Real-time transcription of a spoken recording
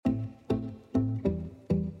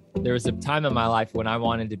There was a time in my life when I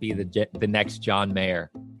wanted to be the next John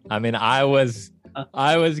Mayer. I mean, I was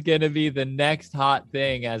going to be the next hot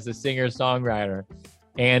thing as a singer-songwriter.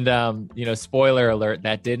 And, spoiler alert,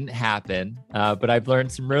 that didn't happen. But I've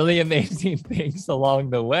learned some really amazing things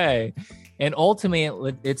along the way. And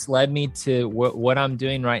ultimately, it's led me to what I'm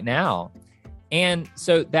doing right now. And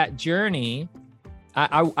so that journey,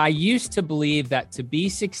 I used to believe that to be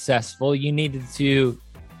successful, you needed to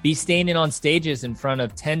be standing on stages in front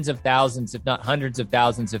of tens of thousands, if not hundreds of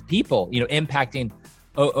thousands of people, impacting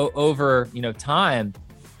over, time.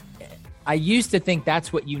 I used to think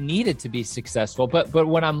that's what you needed to be successful. But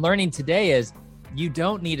what I'm learning today is you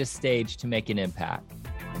don't need a stage to make an impact.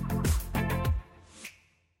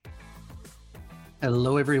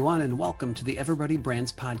 Hello, everyone, and welcome to the Everybody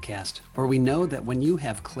Brands podcast, where we know that when you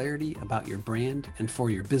have clarity about your brand and for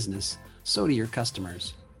your business, so do your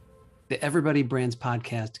customers. The Everybody Brands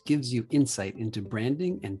podcast gives you insight into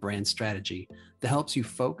branding and brand strategy that helps you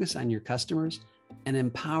focus on your customers and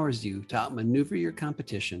empowers you to outmaneuver your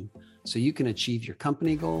competition so you can achieve your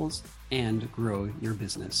company goals and grow your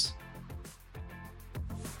business.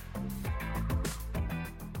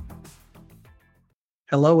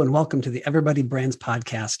 Hello, and welcome to the Everybody Brands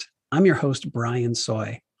podcast. I'm your host, Brian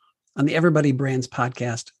Soy. On the Everybody Brands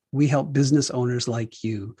podcast, we help business owners like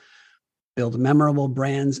you build memorable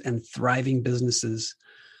brands and thriving businesses.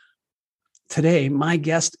 Today, my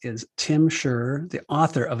guest is Tim Scherr, the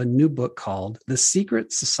author of a new book called The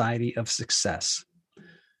Secret Society of Success.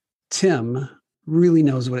 Tim really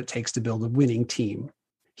knows what it takes to build a winning team.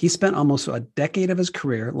 He spent almost a decade of his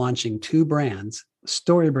career launching two brands,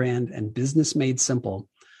 StoryBrand and Business Made Simple,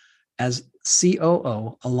 as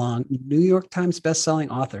COO along New York Times bestselling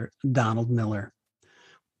author Donald Miller.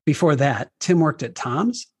 Before that, Tim worked at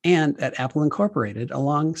Tom's and at Apple Incorporated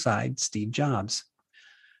alongside Steve Jobs.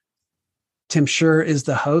 Tim Scherr is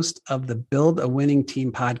the host of the Build a Winning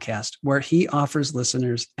Team podcast, where he offers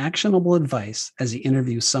listeners actionable advice as he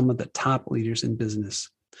interviews some of the top leaders in business.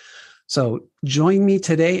 So join me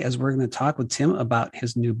today as we're going to talk with Tim about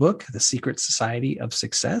his new book, The Secret Society of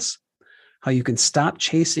Success, how you can stop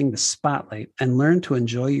chasing the spotlight and learn to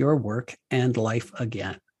enjoy your work and life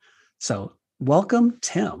again. So welcome,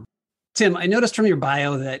 Tim. Tim, I noticed from your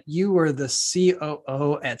bio that you were the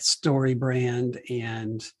COO at StoryBrand,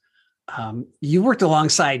 and you worked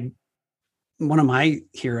alongside one of my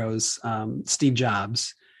heroes, Steve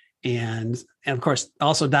Jobs, and of course,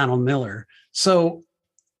 also Donald Miller. So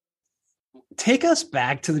take us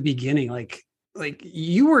back to the beginning. Like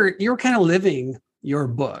you were kind of living your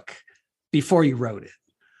book before you wrote it.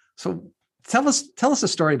 So tell us a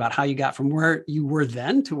story about how you got from where you were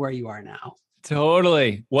then to where you are now.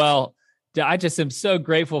 Totally. Well, I just am so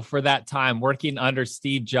grateful for that time working under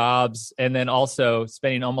Steve Jobs and then also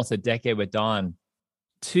spending almost a decade with Don,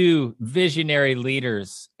 two visionary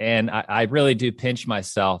leaders. And I really do pinch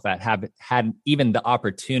myself at having had even the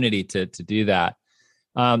opportunity to do that.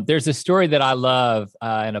 There's a story that I love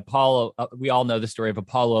in Apollo. We all know the story of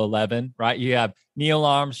Apollo 11, right? You have Neil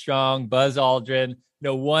Armstrong, Buzz Aldrin,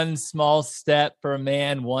 one small step for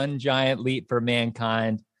man, one giant leap for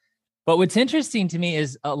mankind. But what's interesting to me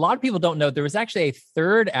is a lot of people don't know there was actually a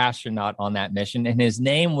third astronaut on that mission, and his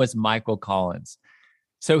name was Michael Collins.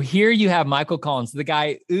 So here you have Michael Collins, the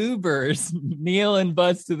guy Ubers Neil and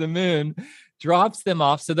Buzz to the moon, drops them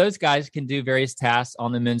off so those guys can do various tasks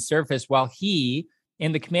on the moon's surface while he,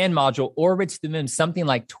 in the command module, orbits the moon something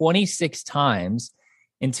like 26 times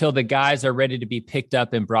until the guys are ready to be picked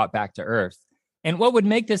up and brought back to Earth. And what would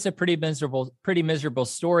make this a pretty miserable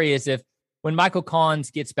story is if when Michael Collins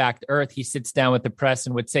gets back to Earth, he sits down with the press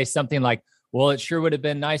and would say something like, well, it sure would have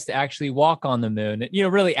been nice to actually walk on the moon. It,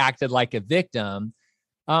 really acted like a victim.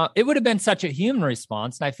 It would have been such a human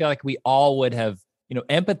response. And I feel like we all would have,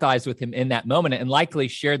 empathized with him in that moment and likely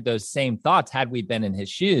shared those same thoughts had we been in his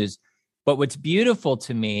shoes. But what's beautiful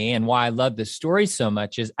to me and why I love this story so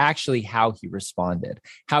much is actually how he responded.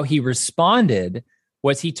 How he responded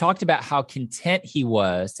was he talked about how content he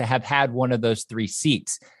was to have had one of those three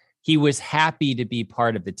seats. He was happy to be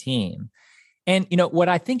part of the team. And, what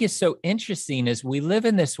I think is so interesting is we live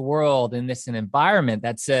in this world, in an environment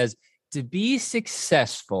that says to be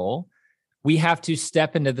successful, we have to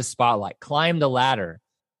step into the spotlight, climb the ladder.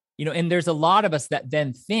 And there's a lot of us that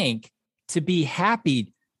then think to be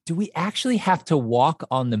happy, do we actually have to walk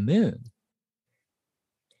on the moon?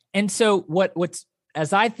 And so what's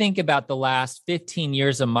as I think about the last 15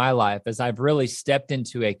 years of my life, as I've really stepped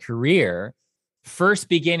into a career, first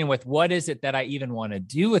beginning with what is it that I even want to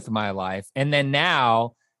do with my life? And then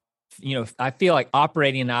now, I feel like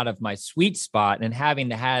operating out of my sweet spot and having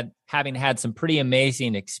had some pretty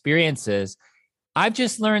amazing experiences. I've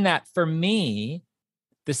just learned that for me,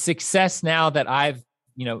 the success now that I've,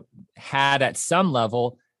 had at some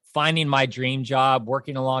level, finding my dream job,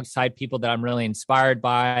 working alongside people that I'm really inspired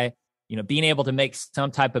by, being able to make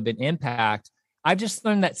some type of an impact. I've just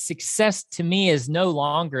learned that success to me is no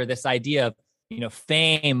longer this idea of,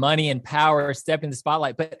 fame, money, and power, stepping in the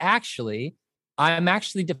spotlight, but actually, I'm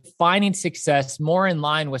actually defining success more in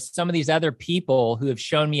line with some of these other people who have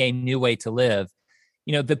shown me a new way to live.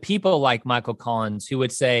 The people like Michael Collins who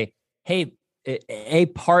would say, hey, a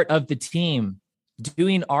part of the team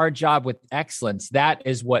doing our job with excellence, that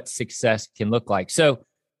is what success can look like. So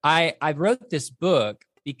I wrote this book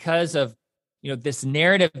because of, this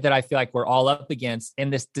narrative that I feel like we're all up against,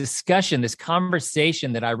 and this discussion, this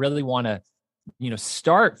conversation that I really want to,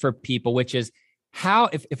 start for people, which is how,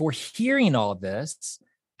 if we're hearing all of this,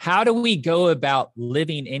 how do we go about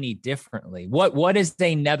living any differently? What is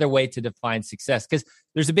another way to define success? Because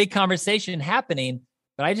there's a big conversation happening,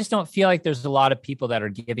 but I just don't feel like there's a lot of people that are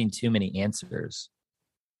giving too many answers.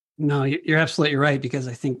 No, you're absolutely right, because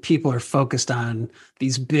I think people are focused on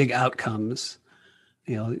these big outcomes.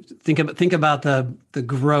 Think about the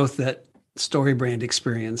growth that StoryBrand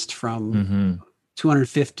experienced from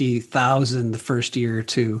 250,000 the first year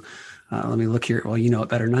to let me look here. Well, you know it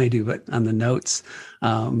better than I do, but on the notes,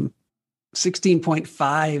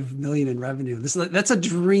 16.5 million in revenue. That's a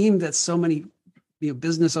dream that so many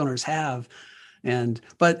business owners have,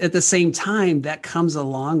 but at the same time, that comes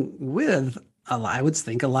along with, I would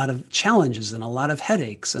think, a lot of challenges and a lot of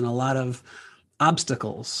headaches and a lot of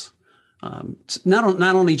obstacles. Not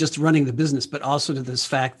only just running the business, but also to this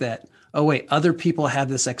fact that, oh wait, other people have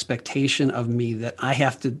this expectation of me that I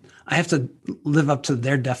have to live up to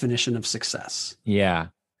their definition of success. Yeah,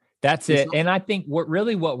 that's it. And I think what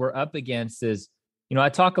we're up against is, I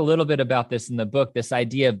talk a little bit about this in the book, this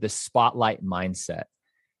idea of the spotlight mindset.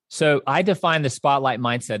 So I define the spotlight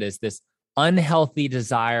mindset as this unhealthy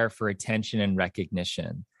desire for attention and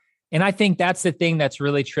recognition. And I think that's the thing that's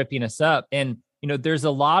really tripping us up. And, there's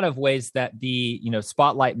a lot of ways that the,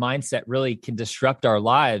 spotlight mindset really can disrupt our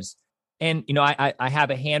lives. And, I have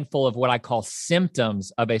a handful of what I call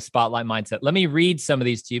symptoms of a spotlight mindset. Let me read some of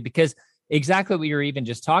these to you, because exactly what you're even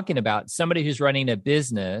just talking about, somebody who's running a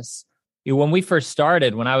business, when we first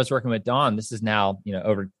started, when I was working with Don, this is now,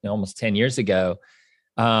 over almost 10 years ago,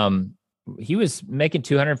 he was making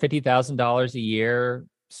 $250,000 a year,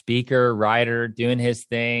 speaker, writer, doing his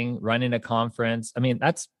thing, running a conference. I mean,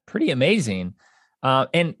 that's pretty amazing.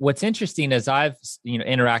 And what's interesting is I've,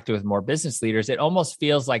 interacted with more business leaders, it almost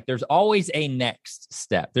feels like there's always a next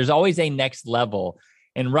step. There's always a next level.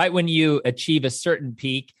 And right when you achieve a certain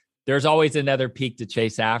peak, there's always another peak to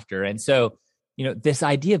chase after. And so, this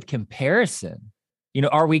idea of comparison,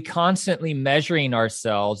 are we constantly measuring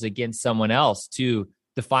ourselves against someone else to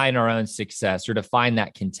define our own success or to find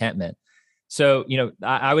that contentment? So,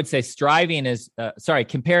 I would say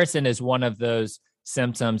comparison is one of those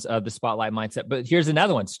symptoms of the spotlight mindset. But here's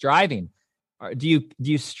another one: striving. Do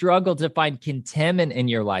you struggle to find contentment in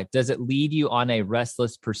your life? Does it lead you on a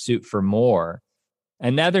restless pursuit for more?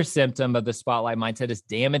 Another symptom of the spotlight mindset is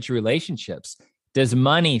damaged relationships. Does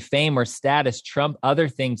money, fame, or status trump other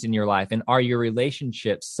things in your life? And are your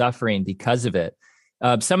relationships suffering because of it?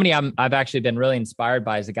 Somebody I've actually been really inspired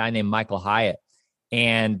by is a guy named Michael Hyatt.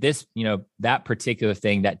 And this, that particular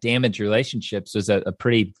thing, that damaged relationships, was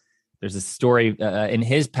there's a story in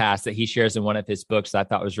his past that he shares in one of his books that I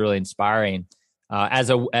thought was really inspiring, as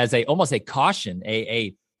almost a caution,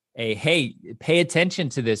 a hey, pay attention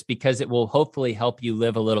to this because it will hopefully help you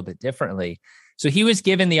live a little bit differently. So he was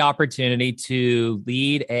given the opportunity to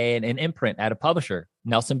lead an imprint at a publisher,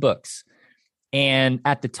 Nelson Books. And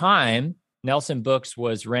at the time, Nelson Books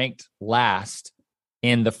was ranked last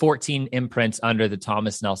in the 14 imprints under the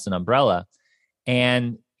Thomas Nelson umbrella.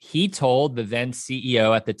 And he told the then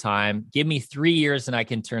CEO at the time, give me 3 years and I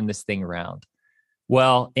can turn this thing around.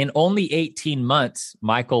 Well, in only 18 months,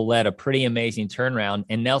 Michael led a pretty amazing turnaround,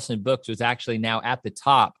 and Nelson Books was actually now at the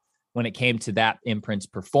top when it came to that imprint's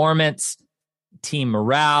performance, team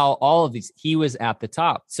morale, all of these. He was at the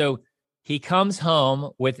top. So he comes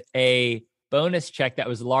home with a bonus check that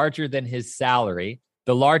was larger than his salary,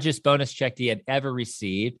 the largest bonus check he had ever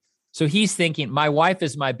received. So he's thinking, my wife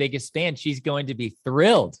is my biggest fan. She's going to be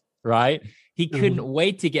thrilled, right? He couldn't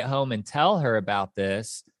wait to get home and tell her about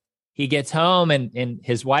this. He gets home and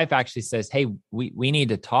his wife actually says, hey, we need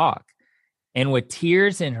to talk. And with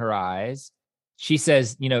tears in her eyes, she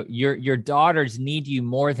says, your daughters need you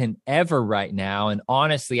more than ever right now. And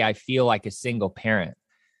honestly, I feel like a single parent.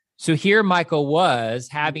 So here Michael was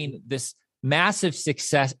having this massive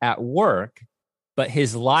success at work, but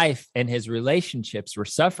his life and his relationships were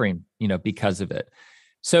suffering, because of it.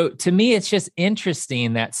 So to me, it's just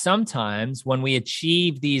interesting that sometimes when we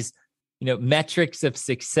achieve these, metrics of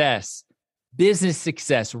success, business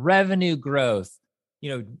success, revenue growth,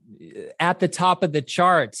 at the top of the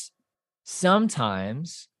charts,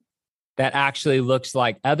 sometimes that actually looks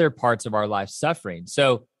like other parts of our life suffering.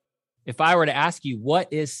 So if I were to ask you,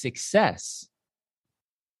 what is success?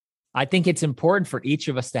 I think it's important for each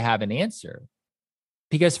of us to have an answer.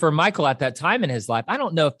 Because for Michael at that time in his life, I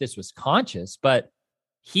don't know if this was conscious, but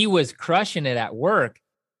he was crushing it at work.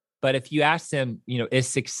 But if you asked him, is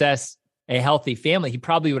success a healthy family? He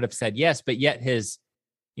probably would have said yes, but yet his,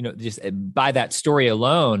 just by that story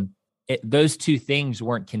alone, those two things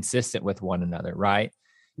weren't consistent with one another, right?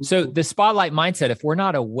 So the spotlight mindset, if we're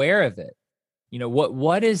not aware of it,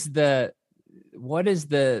 what is the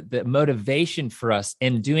motivation for us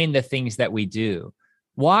in doing the things that we do?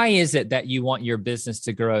 Why is it that you want your business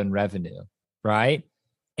to grow in revenue, right?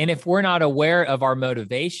 And if we're not aware of our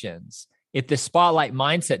motivations, if the spotlight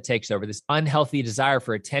mindset takes over, this unhealthy desire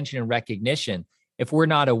for attention and recognition, if we're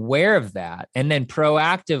not aware of that and then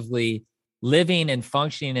proactively living and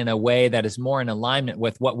functioning in a way that is more in alignment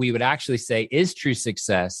with what we would actually say is true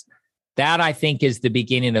success, that I think is the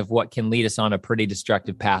beginning of what can lead us on a pretty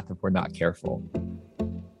destructive path if we're not careful.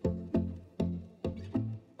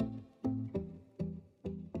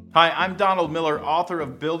 Hi, I'm Donald Miller, author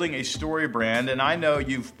of Building a Story Brand, and I know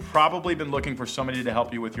you've probably been looking for somebody to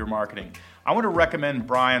help you with your marketing. I want to recommend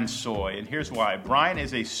Brian Soy, and here's why. Brian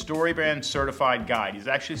is a StoryBrand certified guide. He's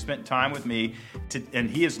actually spent time with me, and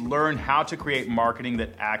he has learned how to create marketing that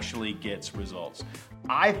actually gets results.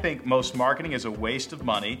 I think most marketing is a waste of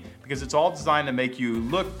money because it's all designed to make you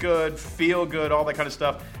look good, feel good, all that kind of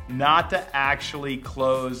stuff, not to actually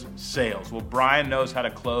close sales. Well, Brian knows how to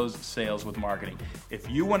close sales with marketing. If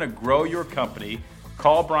you want to grow your company,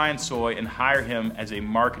 call Brian Soy and hire him as a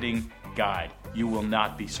marketing guide. You will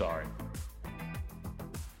not be sorry.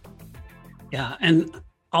 Yeah, and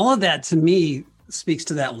all of that to me speaks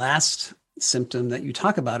to that last symptom that you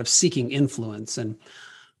talk about of seeking influence. And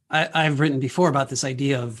I've written before about this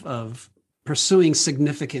idea of pursuing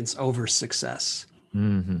significance over success.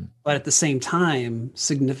 Mm-hmm. But at the same time,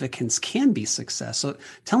 significance can be success. So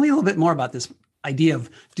tell me a little bit more about this idea of,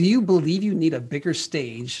 do you believe you need a bigger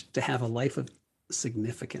stage to have a life of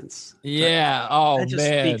significance? Yeah. That just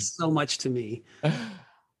speaks so much to me.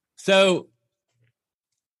 So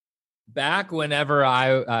back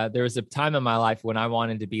whenever there was a time in my life when I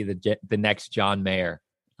wanted to be the next John Mayer.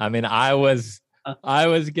 I mean, I was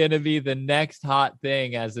going to be the next hot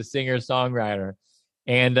thing as a singer-songwriter.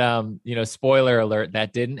 And, spoiler alert,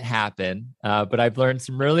 that didn't happen. But I've learned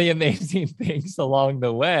some really amazing things along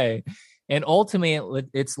the way. And ultimately,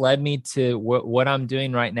 it's led me to what I'm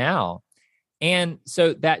doing right now. And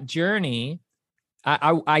so that journey,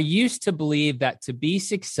 I used to believe that to be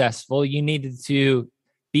successful, you needed to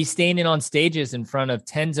be standing on stages in front of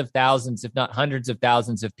tens of thousands, if not hundreds of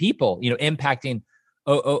thousands of people, impacting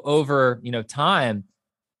over, time.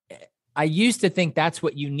 I used to think that's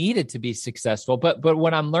what you needed to be successful. But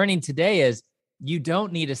what I'm learning today is you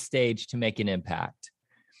don't need a stage to make an impact.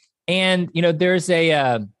 And, there's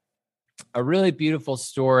a really beautiful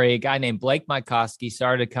story. A guy named Blake Mycoskie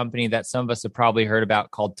started a company that some of us have probably heard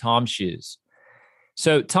about called Tom Shoes.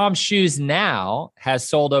 So Tom Shoes now has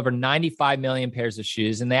sold over 95 million pairs of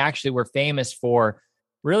shoes. And they actually were famous for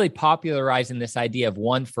really popularizing this idea of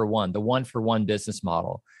one for one, the one for one business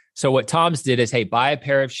model. So what Tom's did is, hey, buy a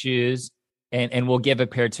pair of shoes and we'll give a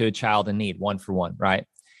pair to a child in need, one for one, right?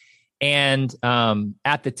 And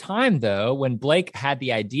at the time, though, when Blake had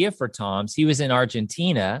the idea for Tom's, he was in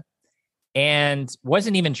Argentina and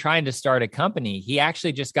wasn't even trying to start a company. He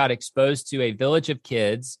actually just got exposed to a village of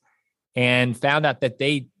kids and found out that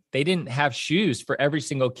they didn't have shoes for every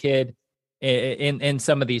single kid in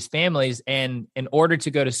some of these families. And in order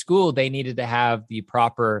to go to school, they needed to have the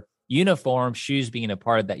proper uniform, shoes being a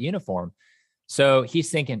part of that uniform. So he's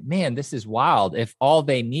thinking, man, this is wild. If all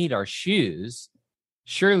they need are shoes,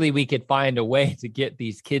 surely we could find a way to get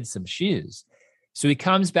these kids some shoes. So he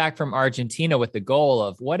comes back from Argentina with the goal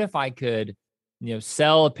of, what if I could,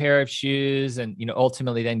 sell a pair of shoes and,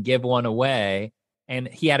 ultimately then give one away. And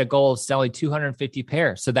he had a goal of selling 250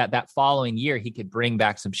 pairs so that following year he could bring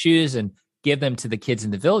back some shoes and give them to the kids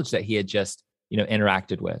in the village that he had just,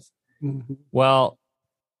 interacted with. Mm-hmm. Well,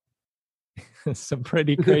 some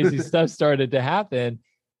pretty crazy stuff started to happen.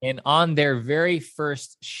 And on their very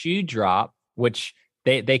first shoe drop, which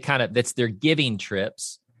they that's their giving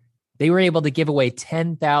trips, they were able to give away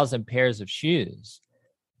 10,000 pairs of shoes.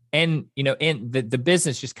 And, in the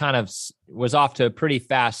business just kind of was off to a pretty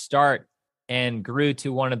fast start. and grew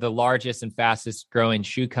to one of the largest and fastest growing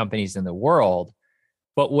shoe companies in the world.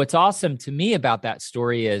 But what's awesome to me about that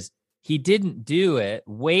story is he didn't do it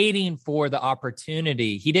waiting for the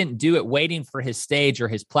opportunity. He didn't do it waiting for his stage or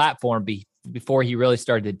his platform before he really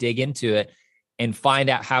started to dig into it and find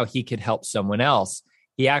out how he could help someone else.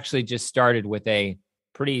 He actually just started with a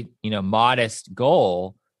pretty, modest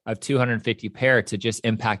goal of 250 pair to just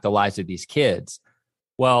impact the lives of these kids.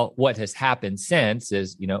 Well, what has happened since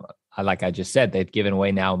is, like I just said, they've given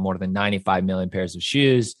away now more than 95 million pairs of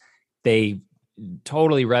shoes. They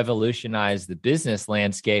totally revolutionized the business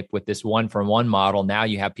landscape with this one-for-one model. Now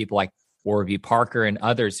you have people like Warby Parker and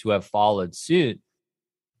others who have followed suit.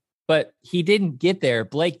 But he didn't get there.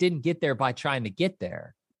 Blake didn't get there by trying to get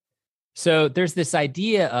there. So there's this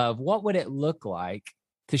idea of what would it look like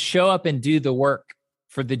to show up and do the work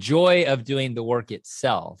for the joy of doing the work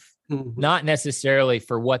itself, not necessarily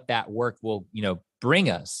for what that work will, bring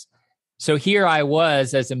us. So here I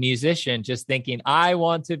was as a musician just thinking, I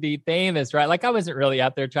want to be famous, right? Like I wasn't really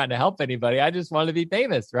out there trying to help anybody. I just wanted to be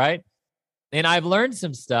famous, right? And I've learned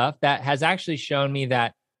some stuff that has actually shown me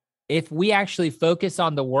that if we actually focus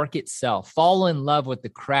on the work itself, fall in love with the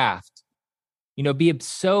craft, be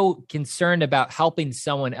so concerned about helping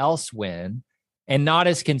someone else win and not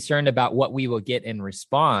as concerned about what we will get in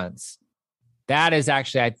response, that is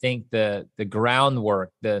actually, I think, the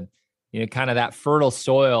groundwork, kind of that fertile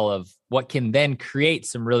soil of what can then create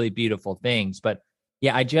some really beautiful things. But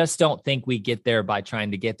yeah, I just don't think we get there by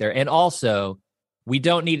trying to get there. And also, we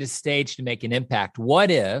don't need a stage to make an impact.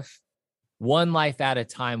 What if one life at a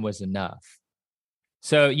time was enough?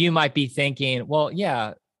 So you might be thinking, well,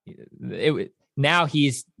 yeah, now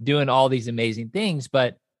he's doing all these amazing things.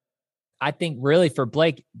 But I think really for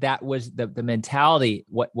Blake, that was the mentality.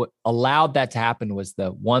 What allowed that to happen was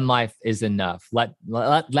the one life is enough. Let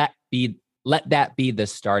that be the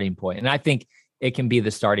starting point. And I think it can be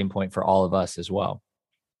the starting point for all of us as well.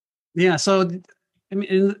 Yeah. So, I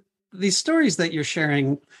mean, these stories that you're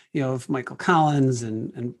sharing, of Michael Collins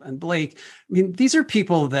and Blake, I mean, these are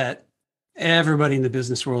people that everybody in the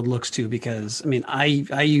business world looks to because, I mean,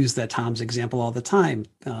 I use that Tom's example all the time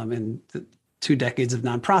in the 2 decades of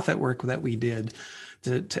nonprofit work that we did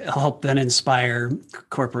to help then inspire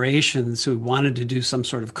corporations who wanted to do some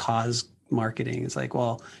sort of cause marketing. It's like,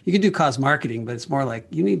 well, you can do cause marketing, but it's more like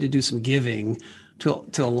you need to do some giving to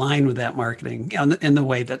align with that marketing in the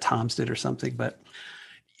way that Tom's did or something. But,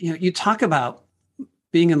 you talk about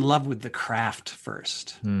being in love with the craft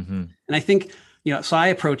first. Mm-hmm. And I think, so I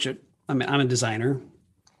approach it. I'm a designer.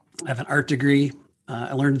 I have an art degree.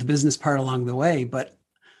 I learned the business part along the way. But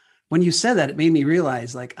when you said that, it made me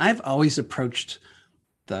realize, like, I've always approached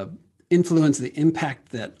the influence, the impact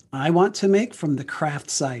that I want to make from the craft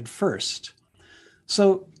side first.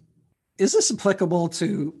 So is this applicable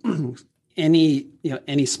to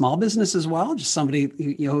any small business as well? Just somebody,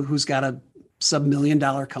 who's got a sub-$1 million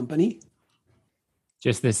company?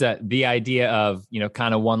 Just this, the idea of,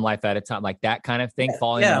 kind of one life at a time, like that kind of thing,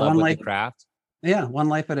 falling in love with the craft. Yeah. One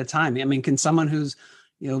life at a time. I mean, can someone who's,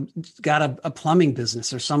 got a plumbing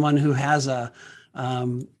business or someone who has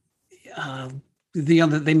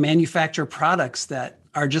they manufacture products that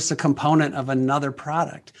are just a component of another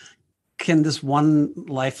product. Can this one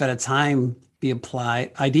life at a time be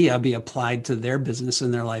applied to their business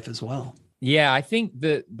and their life as well? Yeah, I think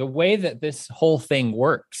the way that this whole thing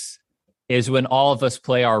works is when all of us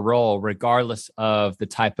play our role, regardless of the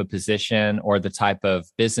type of position or the type of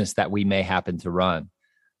business that we may happen to run.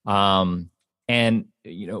 And,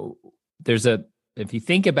 if you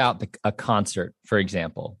think about a concert, for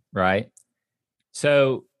example, right?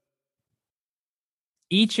 So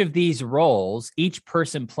each of these roles, each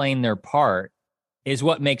person playing their part is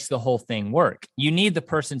what makes the whole thing work. You need the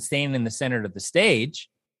person standing in the center of the stage.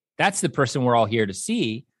 That's the person we're all here to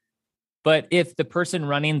see. But if the person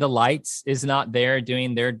running the lights is not there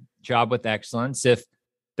doing their job with excellence, if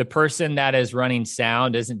the person that is running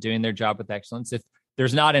sound isn't doing their job with excellence, if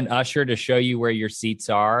there's not an usher to show you where your seats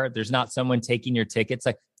are, there's not someone taking your tickets,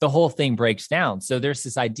 like the whole thing breaks down. So there's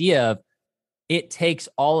this idea of it takes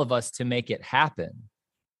all of us to make it happen.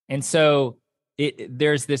 And so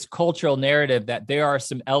there's this cultural narrative that there are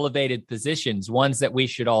some elevated positions, ones that we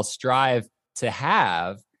should all strive to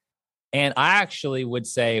have. And I actually would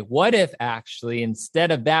say, what if actually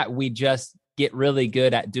instead of that, we just get really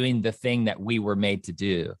good at doing the thing that we were made to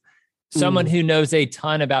do? Someone who knows a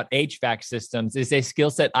ton about HVAC systems is a skill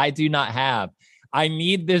set I do not have. I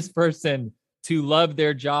need this person to love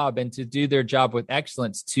their job and to do their job with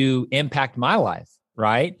excellence to impact my life,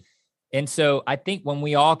 right? And so I think when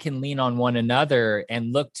we all can lean on one another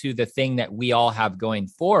and look to the thing that we all have going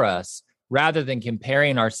for us, rather than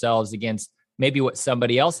comparing ourselves against maybe what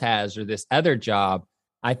somebody else has or this other job.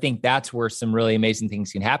 I think that's where some really amazing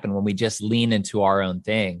things can happen when we just lean into our own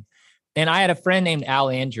thing. And I had a friend named Al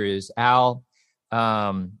Andrews. Al,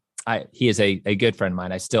 he is a good friend of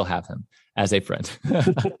mine. I still have him as a friend.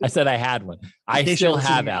 I said I had one. I still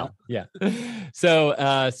have Al. Yeah.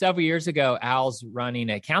 So several years ago, Al's running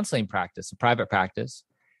a counseling practice, a private practice.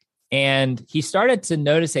 And he started to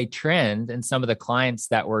notice a trend in some of the clients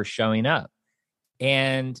that were showing up.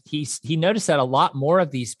 And he noticed that a lot more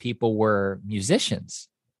of these people were musicians.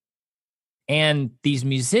 And these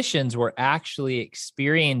musicians were actually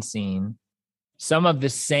experiencing some of the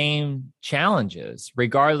same challenges,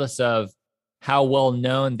 regardless of how well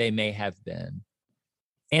known they may have been.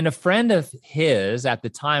 And a friend of his at the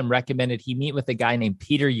time recommended he meet with a guy named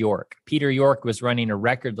Peter York. Peter York was running a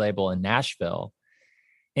record label in Nashville.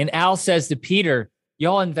 And Al says to Peter,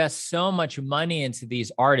 y'all invest so much money into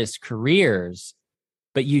these artists' careers,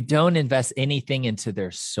 but you don't invest anything into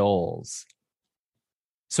their souls.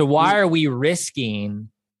 So why are we risking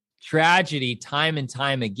tragedy time and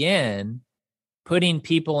time again, putting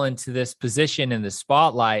people into this position in the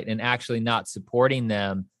spotlight and actually not supporting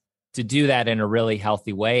them to do that in a really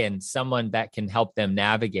healthy way and someone that can help them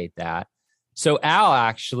navigate that? So Al,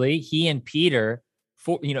 actually, he and Peter,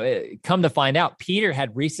 come to find out, Peter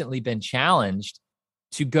had recently been challenged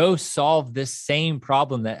to go solve this same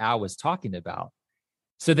problem that Al was talking about.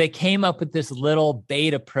 So they came up with this little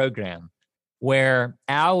beta program where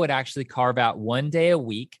Al would actually carve out one day a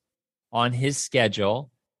week on his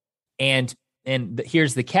schedule. And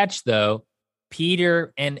here's the catch, though.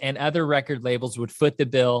 Peter and other record labels would foot the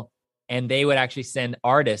bill, and they would actually send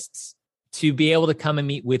artists to be able to come and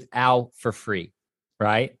meet with Al for free,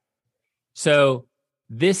 right? So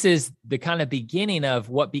this is the kind of beginning of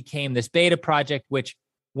what became this beta project, which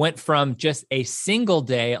went from just a single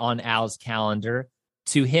day on Al's calendar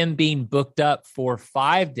to him being booked up for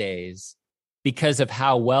 5 days because of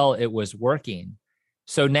how well it was working.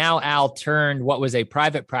 So now Al turned what was a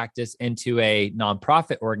private practice into a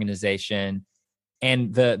nonprofit organization.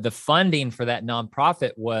 And the funding for that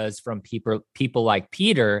nonprofit was from people like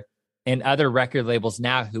Peter and other record labels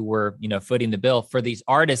now who were, footing the bill for these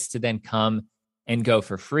artists to then come and go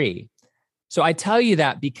for free. So I tell you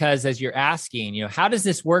that because as you're asking, how does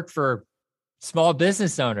this work for small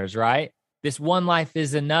business owners, right? This one life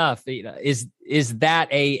is enough. Is that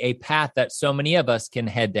a path that so many of us can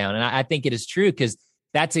head down? And I think it is true because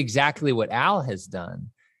that's exactly what Al has done.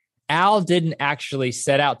 Al didn't actually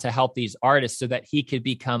set out to help these artists so that he could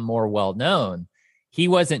become more well-known. He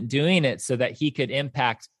wasn't doing it so that he could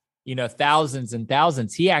impact, thousands and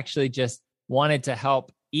thousands. He actually just wanted to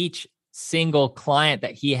help each single client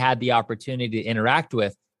that he had the opportunity to interact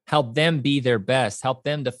with, help them be their best, help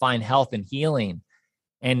them to find health and healing,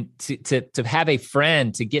 and to have a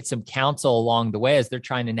friend to get some counsel along the way as they're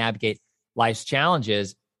trying to navigate life's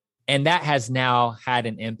challenges. And that has now had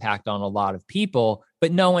an impact on a lot of people,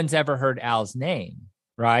 but no one's ever heard Al's name,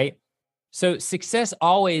 right? So success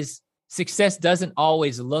doesn't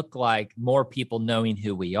always look like more people knowing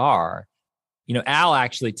who we are. Al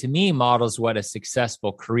actually, to me, models what a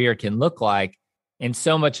successful career can look like. And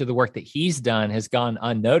so much of the work that he's done has gone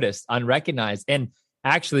unnoticed, unrecognized. And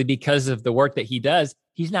actually, because of the work that he does,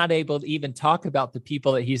 he's not able to even talk about the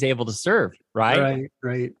people that he's able to serve, right?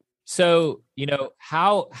 Right. So,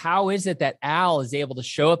 how is it that Al is able to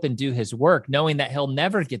show up and do his work, knowing that he'll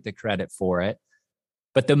never get the credit for it?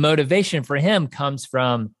 But the motivation for him comes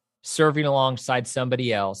from serving alongside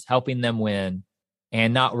somebody else, helping them win,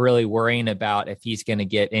 and not really worrying about if he's going to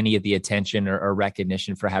get any of the attention or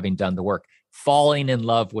recognition for having done the work, falling in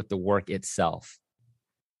love with the work itself.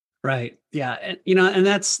 Right. Yeah. And, and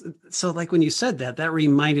that's, so like when you said that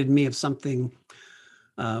reminded me of something.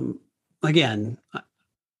 Again,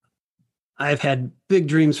 I've had big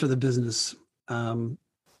dreams for the business.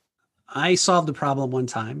 I solved a problem one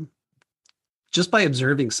time just by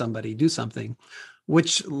observing somebody do something,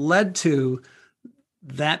 which led to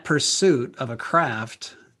that pursuit of a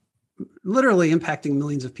craft literally impacting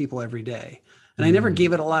millions of people every day. And I never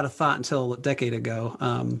gave it a lot of thought until a decade ago.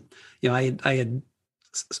 I had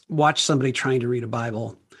watched somebody trying to read a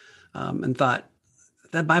Bible and thought,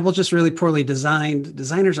 that Bible just really poorly designed.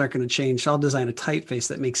 Designers aren't going to change. So I'll design a typeface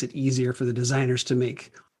that makes it easier for the designers to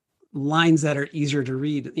make lines that are easier to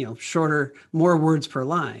read, shorter, more words per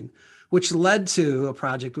line, which led to a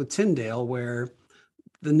project with Tyndale where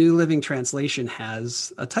the New Living Translation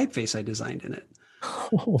has a typeface I designed in it.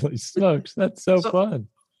 Holy smokes. That's so fun.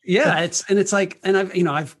 Yeah.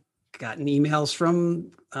 I've gotten emails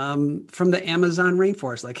from the Amazon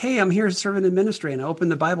rainforest, like, hey, I'm here serving administrator. And I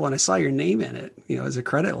opened the Bible and I saw your name in it, as a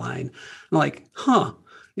credit line. I'm like,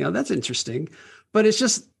 That's interesting. But it's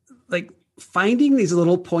just like finding these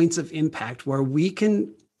little points of impact where we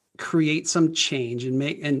can create some change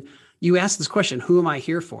and you ask this question, who am I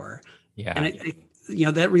here for? Yeah.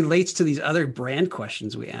 And that relates to these other brand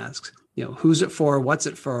questions we ask, who's it for? What's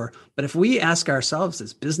it for? But if we ask ourselves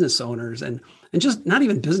as business owners and just not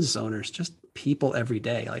even business owners, just people every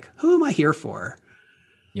day, like, who am I here for?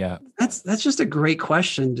 Yeah. That's just a great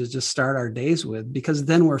question to just start our days with, because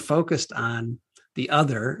then we're focused on the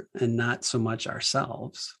other and not so much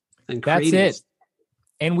ourselves. And that's it.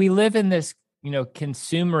 And we live in this,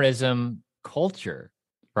 consumerism culture,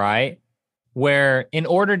 right? Where in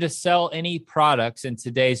order to sell any products in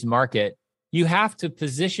today's market, you have to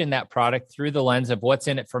position that product through the lens of what's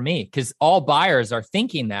in it for me, because all buyers are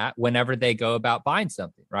thinking that whenever they go about buying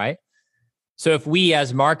something, right? So if we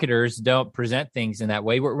as marketers don't present things in that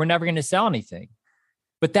way, we're never going to sell anything.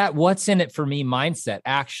 But that what's in it for me mindset,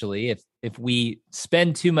 actually, if we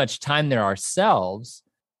spend too much time there ourselves,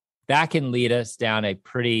 that can lead us down a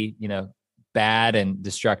pretty, bad and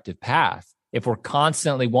destructive path. If we're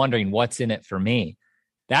constantly wondering what's in it for me,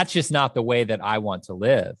 that's just not the way that I want to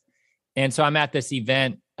live. And so I'm at this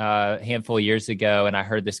event a handful of years ago, and I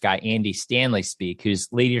heard this guy, Andy Stanley, speak, who's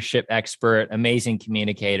leadership expert, amazing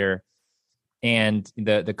communicator. And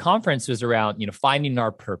the conference was around, finding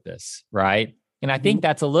our purpose, right? And I think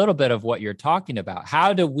that's a little bit of what you're talking about.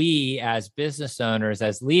 How do we as business owners,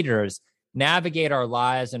 as leaders, navigate our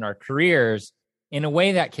lives and our careers in a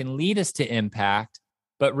way that can lead us to impact,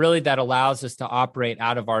 but really that allows us to operate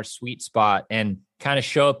out of our sweet spot and kind of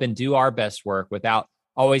show up and do our best work without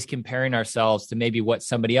always comparing ourselves to maybe what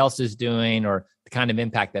somebody else is doing or the kind of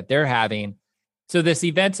impact that they're having. So this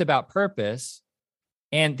event's about purpose,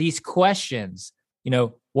 and these questions,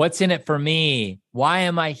 what's in it for me? Why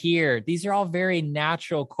am I here? These are all very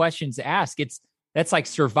natural questions to ask. That's like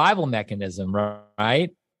survival mechanism,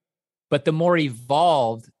 right? But the more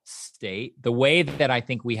evolved state, the way that I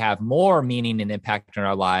think we have more meaning and impact in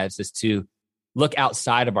our lives is to look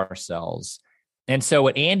outside of ourselves. And so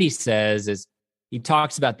what Andy says is, he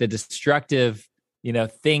talks about the destructive,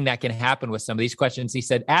 thing that can happen with some of these questions. He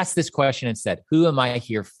said, ask this question instead, who am I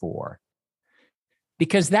here for?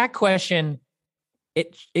 Because that question,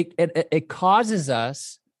 it causes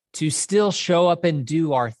us to still show up and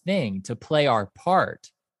do our thing, to play our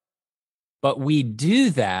part. But we do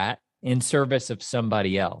that in service of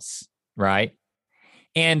somebody else, right?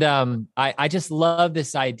 And I just love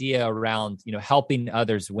this idea around, helping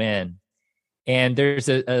others win. And there's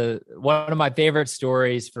one of my favorite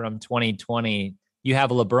stories from 2020. You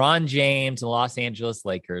have LeBron James and Los Angeles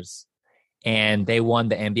Lakers, and they won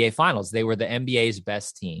the NBA Finals. They were the NBA's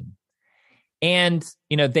best team. And,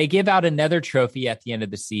 they give out another trophy at the end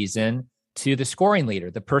of the season to the scoring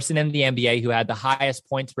leader, the person in the NBA who had the highest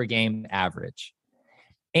points per game average.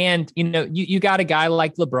 And, you got a guy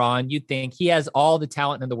like LeBron, you'd think he has all the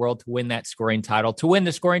talent in the world to win that scoring title. To win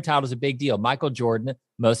the scoring title is a big deal. Michael Jordan,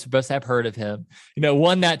 most of us have heard of him,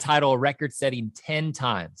 won that title a record-setting 10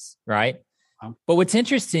 times, right? Wow. But what's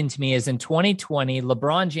interesting to me is in 2020,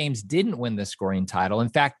 LeBron James didn't win the scoring title. In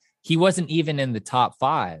fact, he wasn't even in the top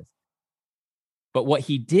 5. But what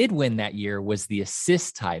he did win that year was the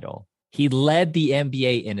assist title. He led the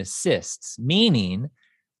NBA in assists, meaning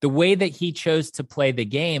the way that he chose to play the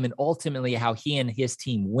game and ultimately how he and his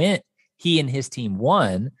team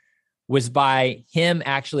won was by him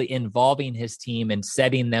actually involving his team and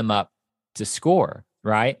setting them up to score,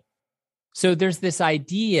 right? So there's this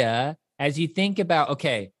idea as you think about,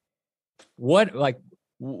 okay,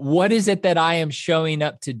 what is it that I am showing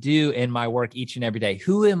up to do in my work each and every day?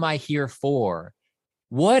 Who am I here for?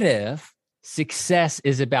 What if success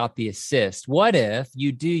is about the assist? What if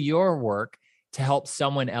you do your work to help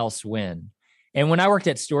someone else win? And when I worked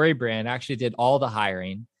at StoryBrand, I actually did all the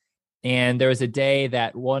hiring. And there was a day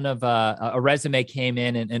that one of a resume came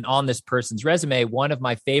in, and on this person's resume, one of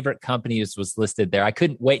my favorite companies was listed there. I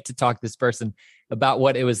couldn't wait to talk to this person about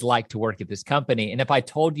what it was like to work at this company. And if I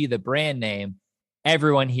told you the brand name,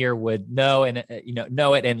 everyone here would know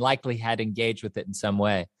it and likely had engaged with it in some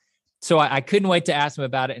way. So I couldn't wait to ask them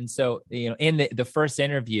about it. And so, in the first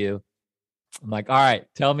interview, I'm like, all right,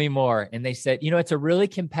 tell me more. And they said, it's a really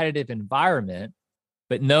competitive environment,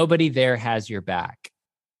 but nobody there has your back.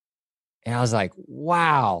 And I was like,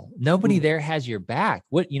 wow, nobody there has your back.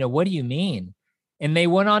 What do you mean? And they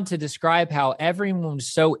went on to describe how everyone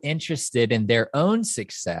was so interested in their own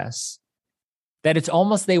success that it's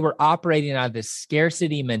almost they were operating out of this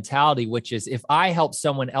scarcity mentality, which is if I help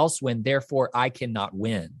someone else win, therefore I cannot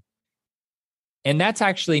win. And that's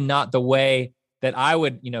actually not the way that I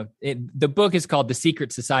would, the book is called The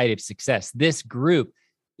Secret Society of Success. This group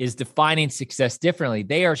is defining success differently.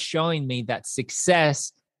 They are showing me that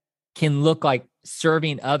success can look like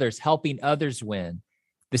serving others, helping others win.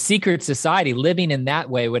 The secret society, living in that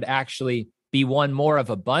way, would actually be one more of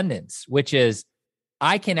abundance, which is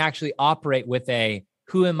I can actually operate with a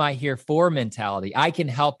who am I here for mentality. I can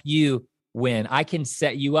help you win. I can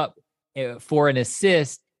set you up for an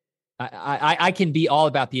assist. I can be all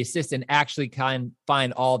about the assist and actually can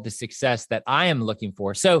find all the success that I am looking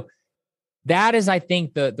for. So that is, I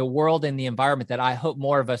think, the world and the environment that I hope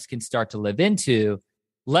more of us can start to live into,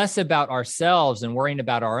 less about ourselves and worrying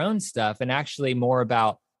about our own stuff, and actually more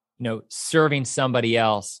about, serving somebody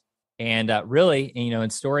else and really, in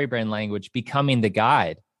StoryBrand language, becoming the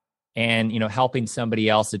guide and, helping somebody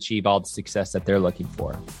else achieve all the success that they're looking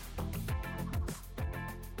for.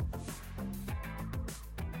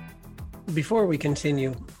 Before we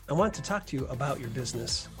continue, I want to talk to you about your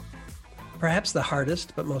business. Perhaps the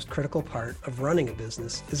hardest but most critical part of running a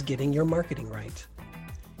business is getting your marketing right.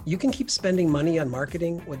 You can keep spending money on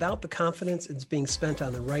marketing without the confidence it's being spent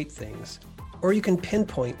on the right things, or you can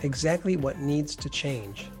pinpoint exactly what needs to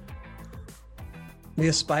change. The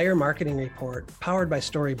Aspire Marketing Report, powered by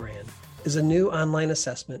StoryBrand, is a new online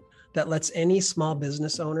assessment that lets any small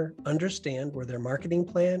business owner understand where their marketing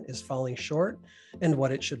plan is falling short and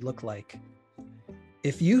what it should look like.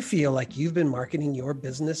 If you feel like you've been marketing your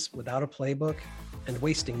business without a playbook and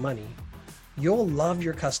wasting money, you'll love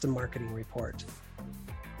your custom marketing report.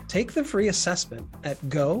 Take the free assessment at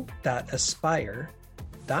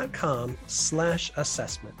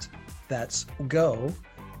go.aspire.com/assessment. That's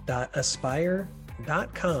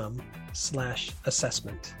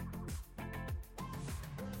go.aspire.com/assessment.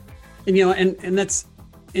 And that's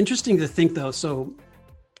interesting to think, though. So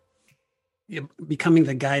becoming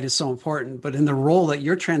the guide is so important, but in the role that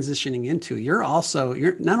you're transitioning into, you're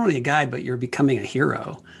not only a guide, but you're becoming a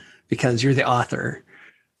hero because you're the author.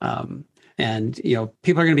 And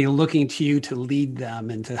people are going to be looking to you to lead them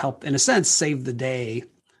and to help, in a sense, save the day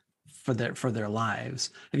for their lives.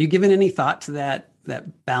 Have you given any thought to that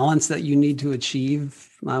balance that you need to achieve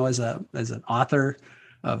now as an author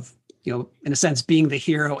of, in a sense, being the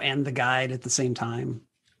hero and the guide at the same time?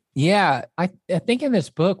 Yeah, I think in this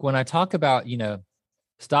book, when I talk about,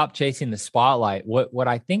 stop chasing the spotlight, what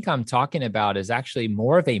I think I'm talking about is actually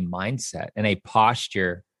more of a mindset and a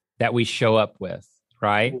posture that we show up with,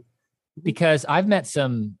 right? Because I've met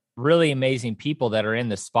some really amazing people that are in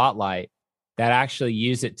the spotlight that actually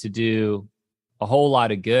use it to do a whole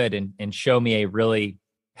lot of good and show me a really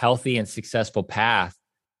healthy and successful path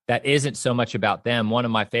that isn't so much about them. One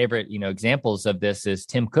of my favorite, examples of this is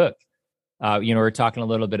Tim Cook. We were talking a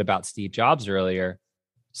little bit about Steve Jobs earlier.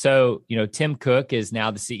 So, Tim Cook is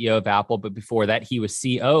now the CEO of Apple, but before that, he was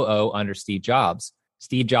COO under Steve Jobs.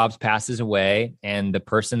 Steve Jobs passes away, and the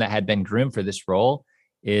person that had been groomed for this role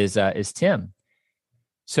is Tim.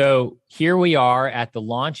 So here we are at the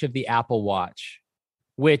launch of the Apple Watch,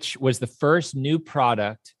 which was the first new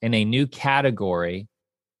product in a new category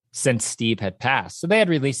since Steve had passed. So they had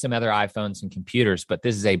released some other iPhones and computers, but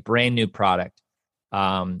this is a brand new product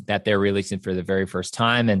that they're releasing for the very first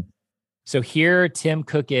time. And so here Tim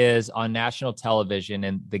Cook is on national television,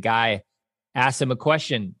 and the guy asks him a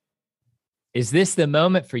question. Is this the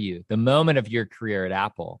moment for you, the moment of your career at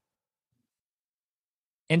Apple?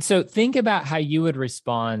 And so think about how you would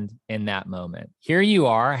respond in that moment. Here you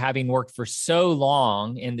are, having worked for so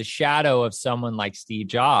long in the shadow of someone like Steve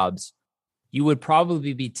Jobs. You would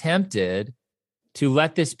probably be tempted to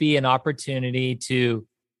let this be an opportunity to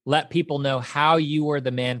let people know how you were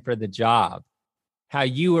the man for the job, how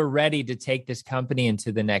you were ready to take this company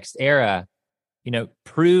into the next era,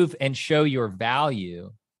 prove and show your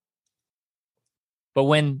value. But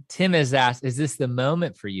when Tim is asked, is this the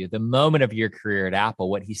moment for you, the moment of your career at Apple?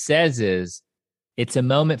 What he says is, it's a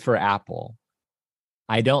moment for Apple.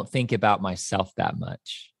 I don't think about myself that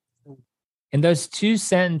much. And those two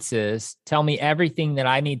sentences tell me everything that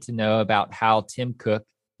I need to know about how Tim Cook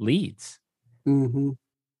leads. Mm-hmm.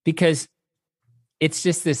 Because it's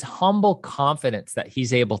just this humble confidence that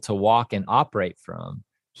he's able to walk and operate from.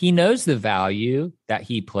 He knows the value that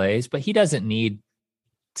he plays, but he doesn't need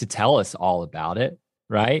to tell us all about it,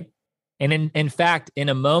 right? And in fact, in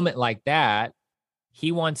a moment like that,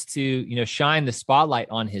 he wants to, shine the spotlight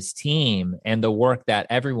on his team and the work that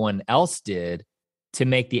everyone else did to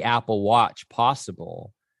make the Apple Watch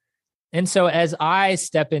possible. And so as I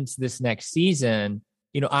step into this next season,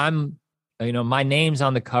 my name's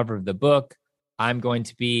on the cover of the book. I'm going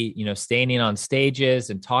to be, standing on stages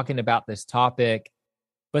and talking about this topic.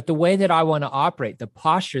 But the way that I want to operate, the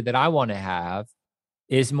posture that I want to have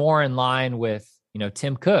is more in line with,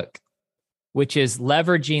 Tim Cook, which is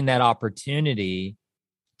leveraging that opportunity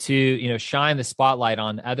to, shine the spotlight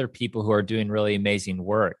on other people who are doing really amazing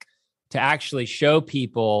work, to actually show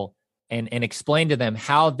people and explain to them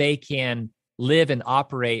how they can live and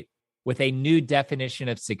operate with a new definition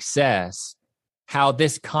of success, how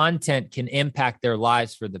this content can impact their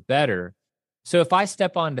lives for the better. So if I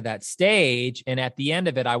step onto that stage and at the end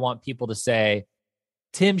of it, I want people to say,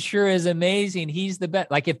 Tim sure is amazing. He's the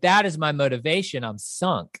best. Like if that is my motivation, I'm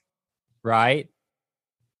sunk, right?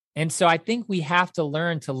 And so I think we have to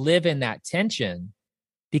learn to live in that tension,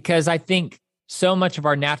 because I think so much of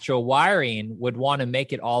our natural wiring would want to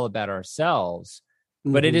make it all about ourselves,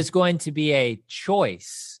 but it is going to be a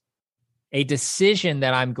choice, a decision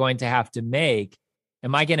that I'm going to have to make.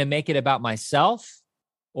 Am I going to make it about myself,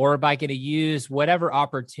 or am I going to use whatever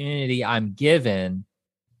opportunity I'm given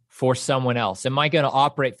for someone else? Am I going to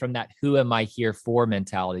operate from that who am I here for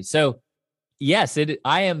mentality? So yes,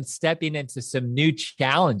 I am stepping into some new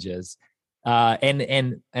challenges.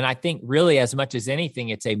 And I think really as much as anything,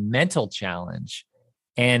 it's a mental challenge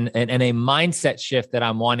and a mindset shift that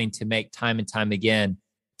I'm wanting to make time and time again,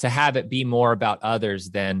 to have it be more about others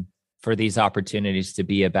than for these opportunities to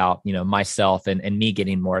be about, myself and me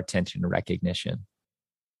getting more attention and recognition.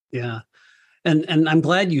 Yeah. And I'm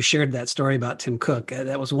glad you shared that story about Tim Cook.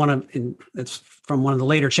 That was it's from one of the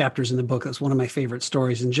later chapters in the book. That's one of my favorite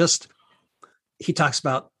stories. And he talks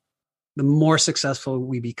about the more successful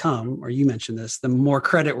we become, or you mentioned this, the more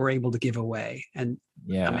credit we're able to give away. And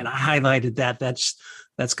yeah, I mean, I highlighted that. That's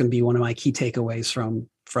going to be one of my key takeaways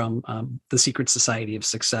from The Secret Society of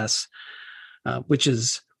Success, which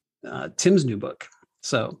is Tim's new book.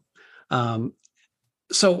 So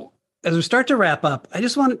as we start to wrap up, I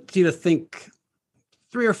just want you to think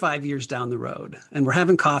 3 or 5 years down the road, and we're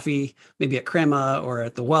having coffee, maybe at Crema or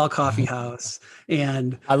at the Well Coffee House.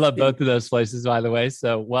 And I love both of those places, by the way.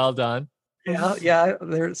 So well done. Yeah,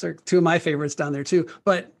 they're two of my favorites down there too.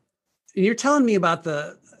 But you're telling me about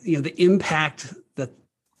the impact that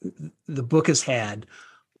the book has had.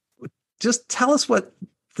 Just tell us what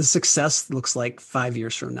the success looks like 5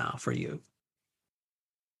 years from now for you.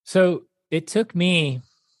 So it took me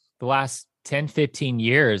the last 10, 15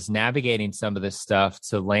 years navigating some of this stuff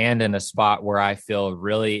to land in a spot where I feel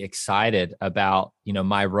really excited about,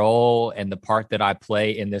 my role and the part that I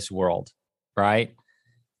play in this world. Right.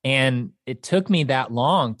 And it took me that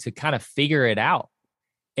long to kind of figure it out.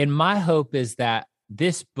 And my hope is that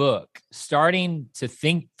this book, starting to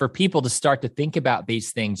think for people to start to think about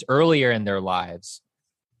these things earlier in their lives,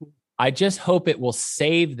 I just hope it will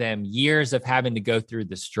save them years of having to go through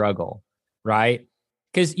the struggle. Right.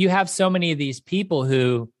 Because you have so many of these people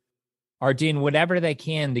who are doing whatever they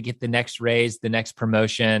can to get the next raise, the next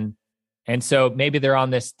promotion. And so maybe they're on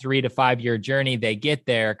this 3 to 5 year journey. They get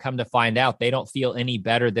there, come to find out they don't feel any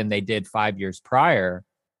better than they did 5 years prior.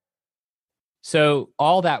 So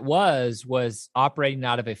all that was operating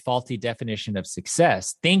out of a faulty definition of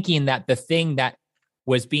success, thinking that the thing that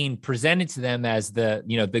was being presented to them as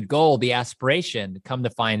the goal, the aspiration, come to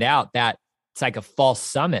find out that it's like a false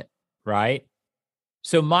summit, right?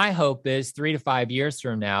 So my hope is 3 to 5 years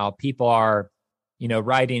from now, people are,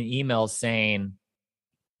 writing emails saying,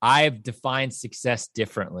 I've defined success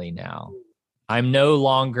differently now. I'm no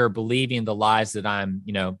longer believing the lies that I'm,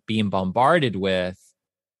 being bombarded with.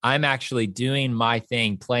 I'm actually doing my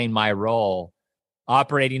thing, playing my role,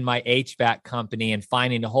 operating my HVAC company and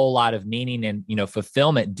finding a whole lot of meaning and,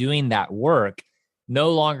 fulfillment doing that work,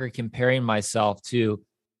 no longer comparing myself to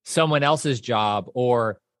someone else's job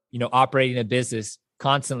or, operating a business,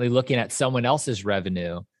 constantly looking at someone else's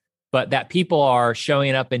revenue, but that people are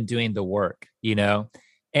showing up and doing the work,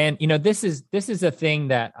 And, this is a thing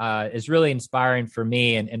that is really inspiring for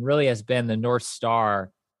me and really has been the North Star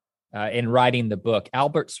in writing the book.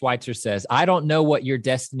 Albert Schweitzer says, I don't know what your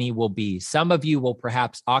destiny will be. Some of you will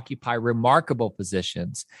perhaps occupy remarkable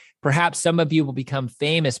positions. Perhaps some of you will become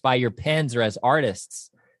famous by your pens or as artists.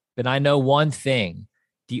 But I know one thing,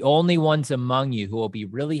 the only ones among you who will be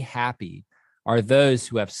really happy are those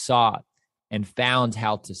who have sought and found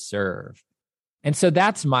how to serve. And so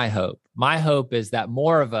that's my hope. My hope is that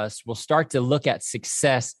more of us will start to look at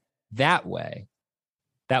success that way,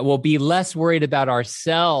 that we'll be less worried about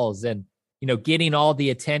ourselves and, getting all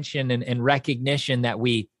the attention and recognition that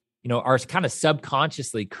we, are kind of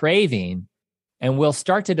subconsciously craving. And we'll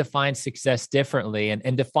start to define success differently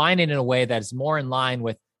and define it in a way that is more in line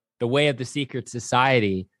with the way of the secret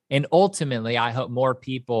society. And ultimately, I hope more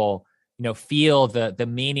people feel the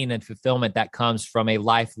meaning and fulfillment that comes from a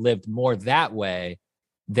life lived more that way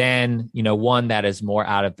than, one that is more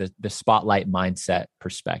out of the spotlight mindset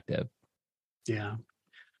perspective. Yeah.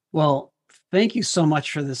 Well, thank you so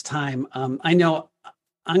much for this time. I know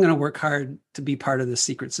I'm going to work hard to be part of the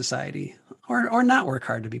secret society, or not work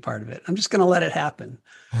hard to be part of it. I'm just going to let it happen.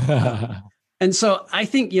 And so I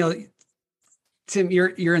think, Tim,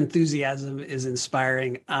 your enthusiasm is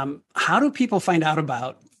inspiring. How do people find out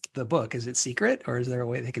about the book? Is it secret, or is there a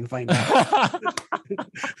way they can find out?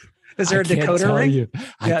 Is there a decoder ring?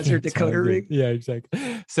 Yeah, is there a decoder ring? Yeah,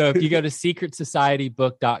 exactly. So if you go to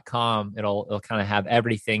secretsocietybook.com, it'll kind of have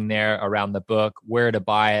everything there around the book, where to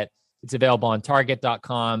buy it. It's available on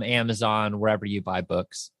Target.com, Amazon, wherever you buy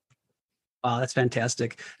books. Oh, that's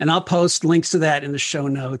fantastic. And I'll post links to that in the show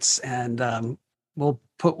notes, and we'll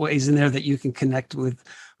put ways in there that you can connect with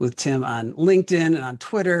Tim on LinkedIn and on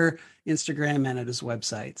Twitter, Instagram, and at his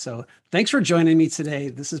website. So thanks for joining me today.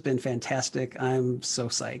 This has been fantastic. I'm so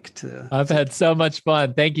psyched. I've had so much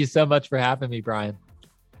fun. Thank you so much for having me, Brian.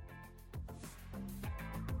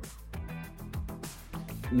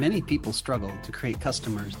 Many people struggle to create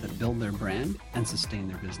customers that build their brand and sustain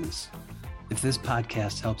their business. If this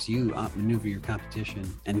podcast helps you outmaneuver your competition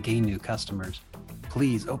and gain new customers,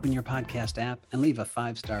 please open your podcast app and leave a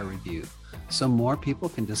 5-star review so more people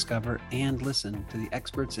can discover and listen to the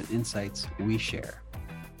experts and insights we share.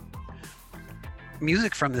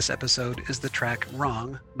 Music from this episode is the track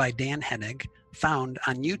Wrong by Dan Hennig, found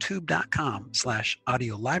on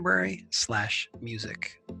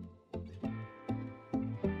youtube.com/audiolibrary/music.